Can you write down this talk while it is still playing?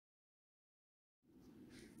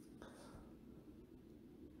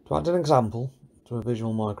To add an example to a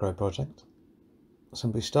vMicro project,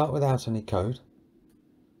 simply start without any code,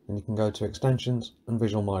 and you can go to Extensions and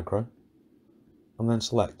vMicro, and then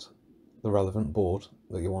select the relevant board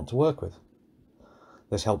that you want to work with.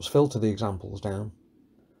 This helps filter the examples down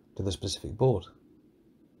to the specific board.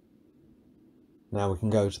 Now we can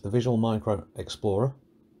go to the vMicro Explorer,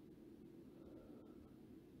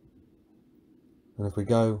 and if we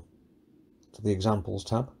go to the Examples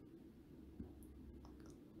tab,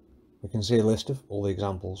 we can see a list of all the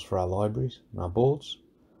examples for our libraries and our boards,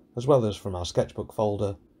 as well as from our sketchbook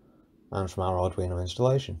folder and from our Arduino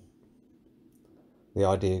installation. The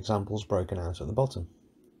ID examples broken out at the bottom.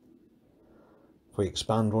 If we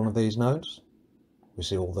expand one of these nodes, we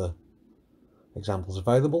see all the examples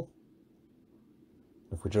available.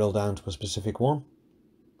 If we drill down to a specific one,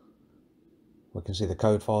 we can see the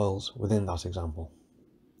code files within that example.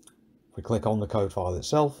 If we click on the code file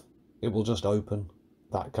itself, it will just open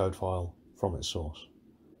that code file from its source.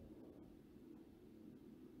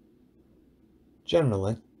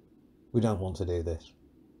 Generally, we don't want to do this.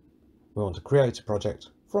 We want to create a project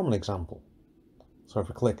from an example. So if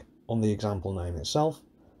we click on the example name itself,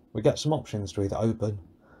 we get some options to either open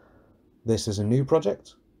this as a new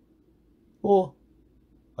project or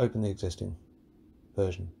open the existing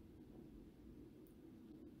version.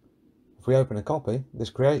 If we open a copy, this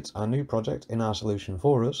creates our new project in our solution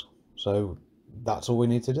for us, so that's all we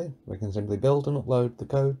need to do. We can simply build and upload the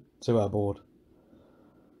code to our board,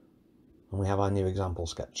 and we have our new example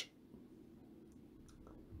sketch.